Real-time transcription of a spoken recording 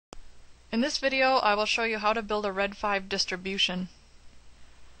In this video, I will show you how to build a Red5 distribution.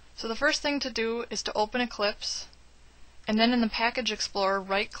 So the first thing to do is to open Eclipse, and then in the Package Explorer,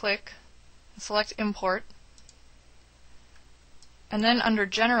 right-click and select Import, and then under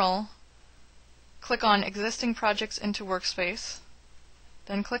General, click on Existing Projects into Workspace,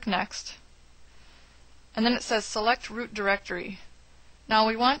 then click Next, and then it says Select Root Directory. Now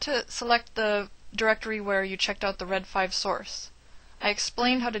we want to select the directory where you checked out the Red5 source. I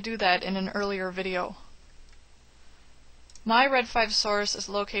explained how to do that in an earlier video. My Red5 source is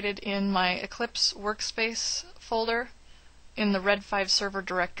located in my Eclipse workspace folder in the Red5 server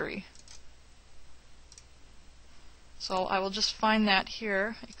directory. So I will just find that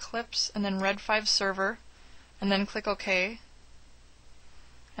here, Eclipse and then Red5 server, and then click OK,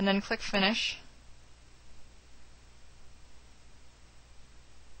 and then click Finish.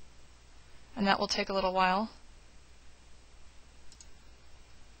 And that will take a little while.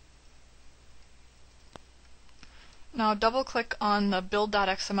 Now double-click on the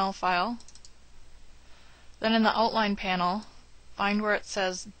build.xml file. Then in the Outline panel, find where it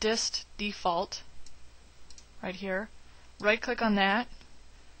says dist default, right here. Right-click on that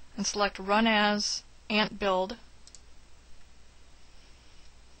and select Run as ant build.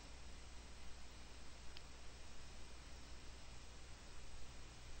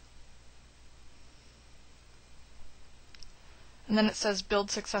 And then it says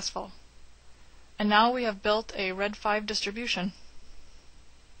Build Successful. And now we have built a Red5 distribution.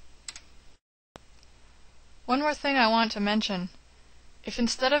 One more thing I want to mention. If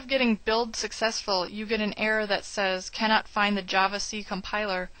instead of getting Build Successful you get an error that says Cannot find the Java-C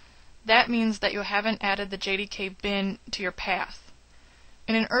compiler, that means that you haven't added the JDK bin to your path.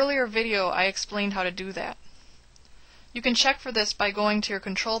 In an earlier video I explained how to do that. You can check for this by going to your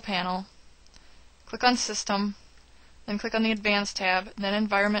Control panel, click on System, then click on the Advanced tab, then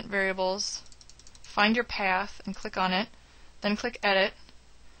Environment Variables, find your path and click on it, then click Edit,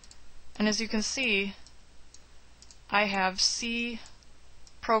 and as you can see I have C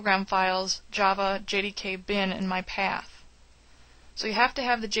program files Java JDK bin in my path. So you have to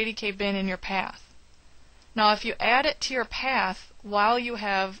have the JDK bin in your path. Now if you add it to your path while you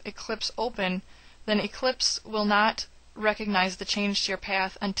have Eclipse open, then Eclipse will not recognize the change to your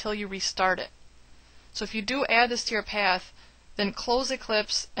path until you restart it. So if you do add this to your path, then close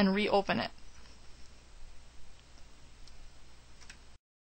Eclipse and reopen it.